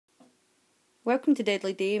Welcome to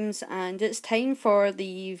Deadly Dames, and it's time for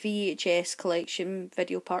the VHS collection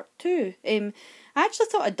video part 2. I actually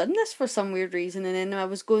thought I'd done this for some weird reason, and then I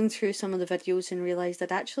was going through some of the videos and realised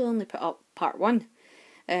I'd actually only put up part 1.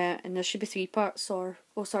 And there should be 3 parts, 4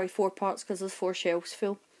 parts, because there's 4 shelves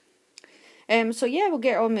full. So yeah, we'll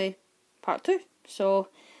get on with part 2. So,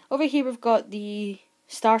 over here we've got the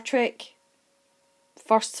Star Trek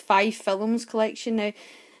first 5 films collection. Now,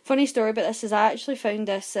 funny story about this is I actually found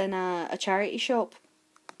this in a charity shop,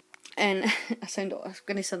 and I'm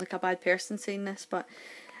going to sound like a bad person saying this, but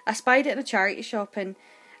I spied it in a charity shop, and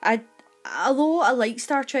although I like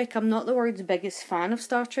Star Trek, I'm not the world's biggest fan of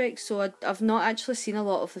Star Trek, so I've not actually seen a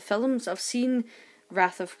lot of the films. I've seen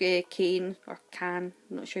Wrath of Khan, or Khan,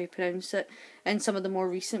 I'm not sure how you pronounce it, and some of the more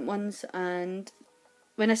recent ones, and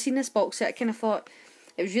when I seen this box set I kind of thought,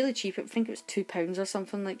 it was really cheap. I think it was £2 or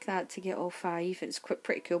something like that to get all 5. It's quite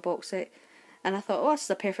pretty cool box set, and I thought, oh, this is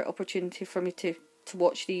a perfect opportunity for me to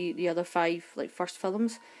watch the other 5 like first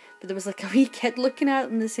films. But there was like a wee kid looking at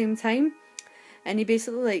them at the same time, and he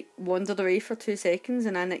basically like wandered away for 2 seconds,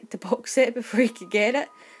 and I nicked the box set before he could get it.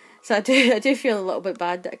 So I do feel a little bit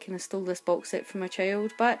bad that I kind of stole this box set from my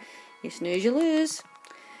child, but you snooze, you lose.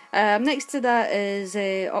 Next to that is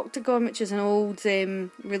Octagon, which is an old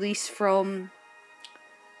release from,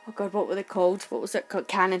 oh god, what were they called? What was it called?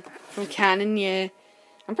 Canon. From Canon, yeah.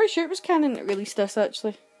 I'm pretty sure it was Canon that released this,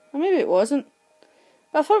 actually. Or maybe it wasn't.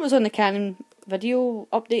 But I thought it was on the Canon video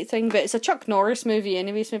update thing, but it's a Chuck Norris movie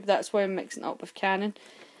anyway, so maybe that's why I'm mixing it up with Canon.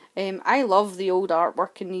 I love the old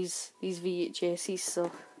artwork in these VHSs,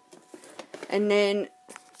 so. And then,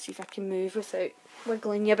 let's see if I can move without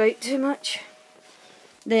wiggling you about too much.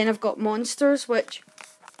 Then I've got Monsters, which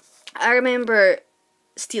I remember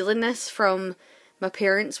stealing this from my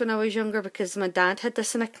parents when I was younger, because my dad had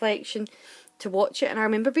this in a collection to watch it, and I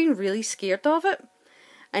remember being really scared of it.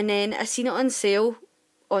 And then I seen it on sale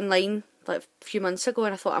online like a few months ago,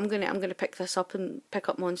 and I thought I'm gonna pick this up and pick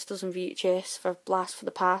up Monsters on VHS for Blast for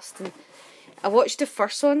the Past. And I watched the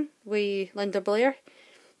first one with Linda Blair.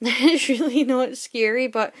 It's really not scary,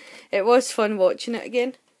 but it was fun watching it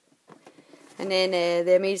again. And then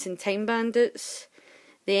The Amazing Time Bandits,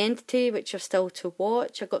 The Entity, which I've still to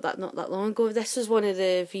watch. I got that not that long ago. This was one of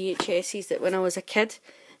the VHSs that when I was a kid,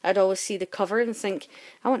 I'd always see the cover and think,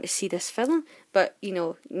 I want to see this film. But, you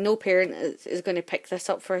know, no parent is going to pick this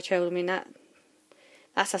up for a child. I mean,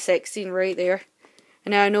 that's a sex scene right there.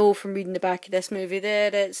 And I know from reading the back of this movie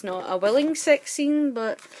that it's not a willing sex scene,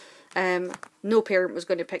 but no parent was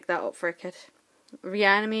going to pick that up for a kid.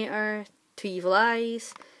 Reanimator, Two Evil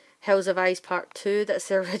Eyes, Hills of Eyes Part 2, that's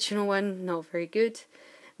the original one, not very good.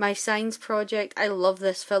 My Science Project, I love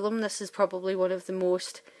this film. This is probably one of the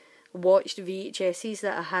most watched VHSs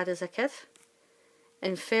that I had as a kid.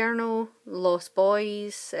 Inferno, Lost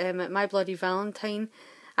Boys, My Bloody Valentine.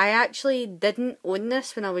 I actually didn't own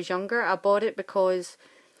this when I was younger. I bought it because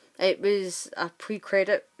it was a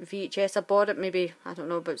pre-credit VHS. I bought it maybe, I don't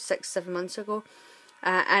know, about 6-7 months ago.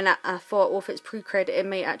 And I thought, well, if it's pre-credit, it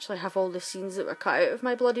might actually have all the scenes that were cut out of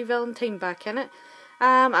My Bloody Valentine back in it.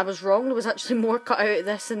 I was wrong. There was actually more cut out of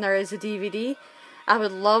this than there is a DVD. I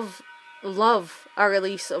would love a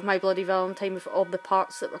release of My Bloody Valentine with all the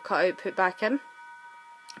parts that were cut out put back in.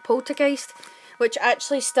 Poltergeist, which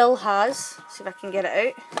actually still has, see if I can get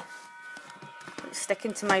it out. It's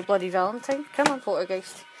sticking to My Bloody Valentine. Come on,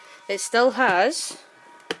 Poltergeist. It still has,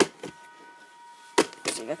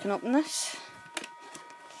 let's see if I can open this,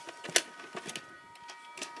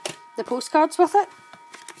 the postcards with it.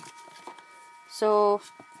 So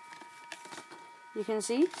you can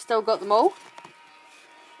see, still got them all.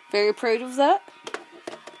 Very proud of that.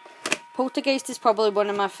 Poltergeist is probably one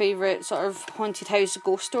of my favourite sort of haunted house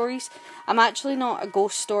ghost stories. I'm actually not a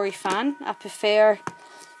ghost story fan. I prefer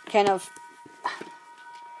kind of,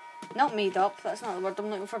 not made up, that's not the word I'm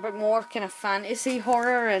looking for, but more kind of fantasy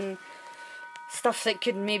horror and stuff that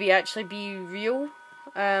could maybe actually be real.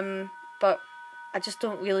 But I just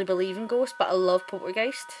don't really believe in ghosts, but I love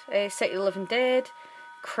Poltergeist. City of the Living Dead,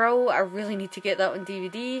 Crow, I really need to get that on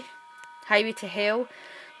DVD. Highway to Hell.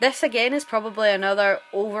 This again is probably another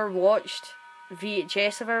overwatched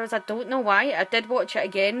VHS of ours. I don't know why. I did watch it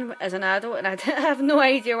again as an adult, and I have no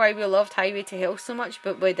idea why we loved Highway to Hell so much,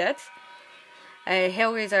 but we did.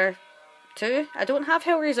 Hellraiser 2. I don't have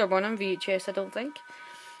Hellraiser 1 on VHS, I don't think.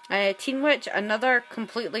 Teen Witch, another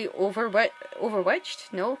completely overwatched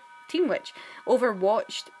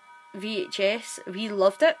VHS. We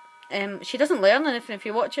loved it. She doesn't learn anything if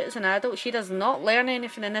you watch it as an adult. She does not learn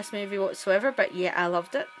anything in this movie whatsoever, but yeah, I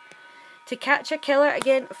loved it. To Catch a Killer,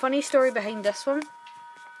 again, funny story behind this one.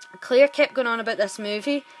 Claire kept going on about this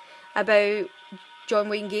movie, about John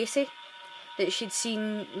Wayne Gacy. that she'd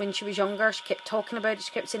seen when she was younger. She kept talking about it.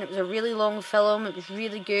 She kept saying it was a really long film. It was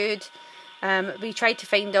really good. We tried to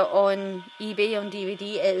find it on eBay on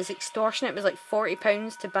DVD. It was extortionate. It was like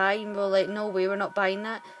 £40 to buy, and we were like, no way, we're not buying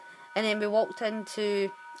that. And then we walked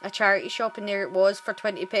into a charity shop, and there it was for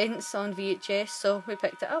 20p on VHS, so we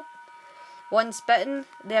picked it up. Once Bitten,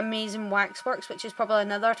 The Amazing Waxworks, which is probably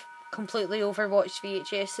another completely overwatched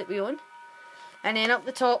VHS that we own. And then up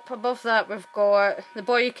the top above that we've got The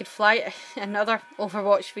Boy Who Could Fly, another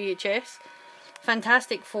overwatched VHS.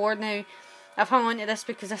 Fantastic Four. Now, I've hung on to this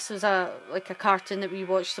because this was a cartoon that we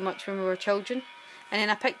watched so much when we were children. And then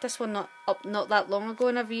I picked this one up not that long ago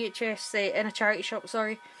in a VHS, in a charity shop,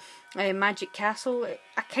 sorry. Magic Castle.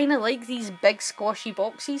 I kind of like these big squashy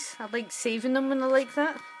boxes. I like saving them when I like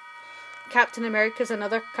that. Captain America's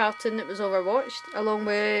another cartoon that was overwatched, along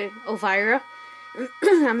with Elvira,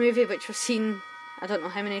 a movie which we've seen I don't know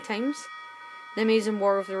how many times. The Amazing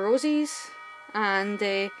War of the Roses, and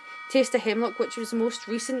Taste of Hemlock, which was the most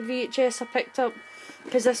recent VHS I picked up,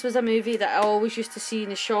 because this was a movie that I always used to see in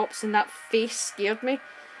the shops, and that face scared me.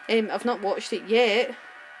 I've not watched it yet.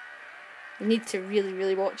 I need to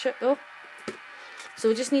really watch it though. So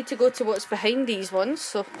we just need to go to what's behind these ones.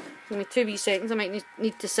 So give me 2 wee seconds. I might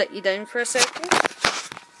need to sit you down for a second,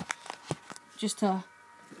 just to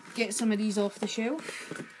get some of these off the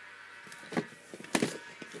shelf.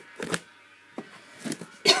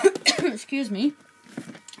 Excuse me.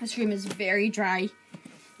 This room is very dry.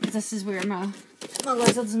 This is where my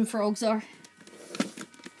lizards and frogs are.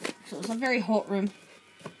 So it's a very hot room.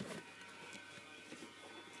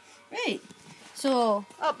 Right. So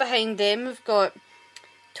up behind them we've got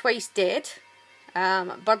Twice Dead,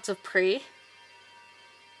 Birds of Prey,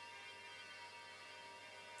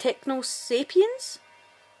 Techno Sapiens,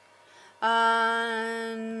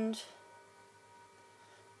 and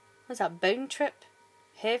what's that? Bound Trip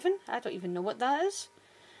Heaven? I don't even know what that is.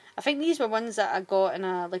 I think these were ones that I got in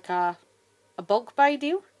a bulk buy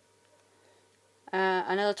deal.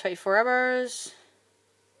 Another 24 Hours,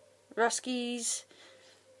 Ruskies,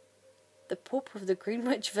 The Pope of the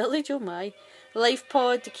Greenwich Village, oh my, Life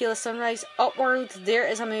Pod, Tequila Sunrise, Upworld. There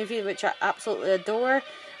is a movie which I absolutely adore.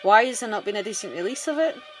 Why has there not been a decent release of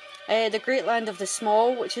it? The Great Land of the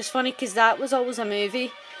Small, which is funny because that was always a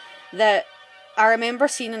movie that I remember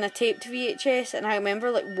seeing in a taped VHS, and I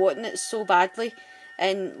remember like wanting it so badly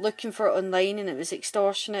and looking for it online, and it was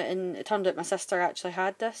extortionate, and it turned out my sister actually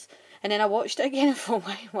had this. And then I watched it again and thought,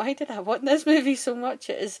 why did I want this movie so much?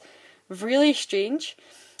 It is really strange.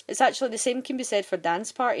 It's actually the same can be said for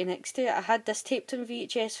Dance Party next to it. I had this taped on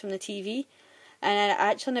VHS from the TV, and I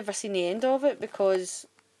actually never seen the end of it, because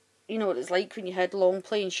you know what it's like when you had long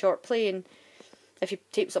play and short play, and if you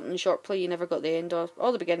tape something in short play you never got the end or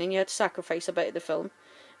the beginning. You had to sacrifice a bit of the film.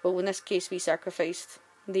 Well, in this case we sacrificed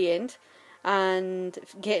the end, and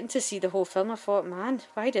getting to see the whole film I thought, man,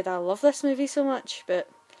 why did I love this movie so much? But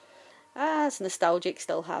it's nostalgic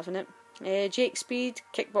still having it. Jake Speed,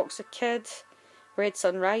 Kickboxer Kid, Red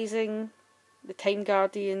Sun Rising, The Time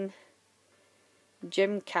Guardian,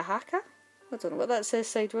 Jim Kahaka, I don't know what that says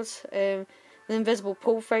sideways, The Invisible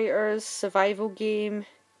Pole Fighters, Survival Game,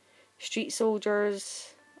 Street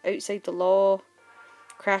Soldiers, Outside the Law,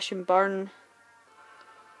 Crash and Burn,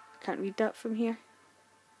 can't read that from here,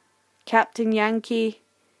 Captain Yankee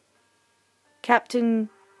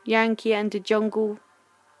and the Jungle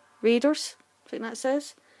Raiders, I think that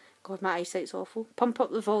says. God, my eyesight's awful. Pump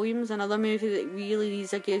Up the Volumes, another movie that really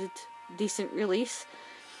needs a good, decent release.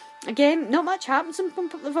 Again, not much happens in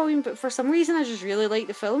Pump Up the Volume, but for some reason I just really like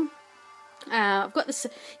the film. I've got this.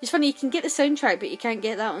 It's funny, you can get the soundtrack, but you can't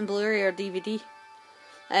get that on Blu-ray or DVD.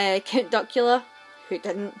 Count Duckula, who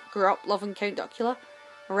didn't grow up loving Count Duckula.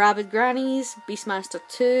 Rabid Grannies, Beastmaster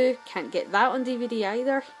 2, can't get that on DVD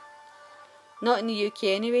either. Not in the UK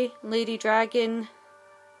anyway. Lady Dragon,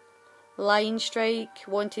 Lion Strike,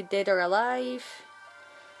 Wanted Dead or Alive,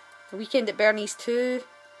 Weekend at Bernie's 2,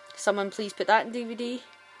 someone please put that in DVD.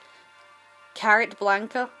 Carrot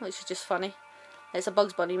Blanca, which is just funny. It's a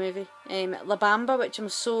Bugs Bunny movie. La Bamba, which I'm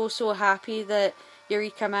so happy that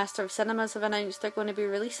Eureka Master of Cinemas have announced they're going to be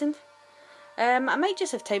releasing. I might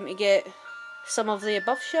just have time to get some of the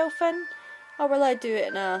above shelf in, or will I do it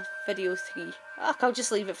in a video 3? I'll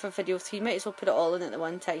just leave it for video 3, might as well put it all in at the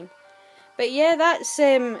one time. But yeah, that's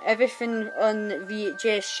everything on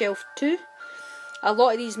VHS shelf 2. A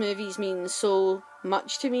lot of these movies mean so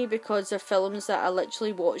much to me because they're films that I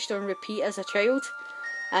literally watched on repeat as a child.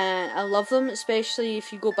 And I love them, especially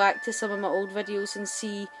if you go back to some of my old videos and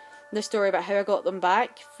see the story about how I got them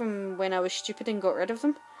back from when I was stupid and got rid of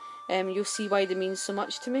them. You'll see why they mean so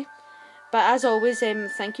much to me. But as always,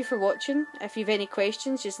 thank you for watching. If you've any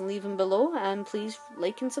questions, just leave them below, and please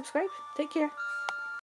like and subscribe. Take care.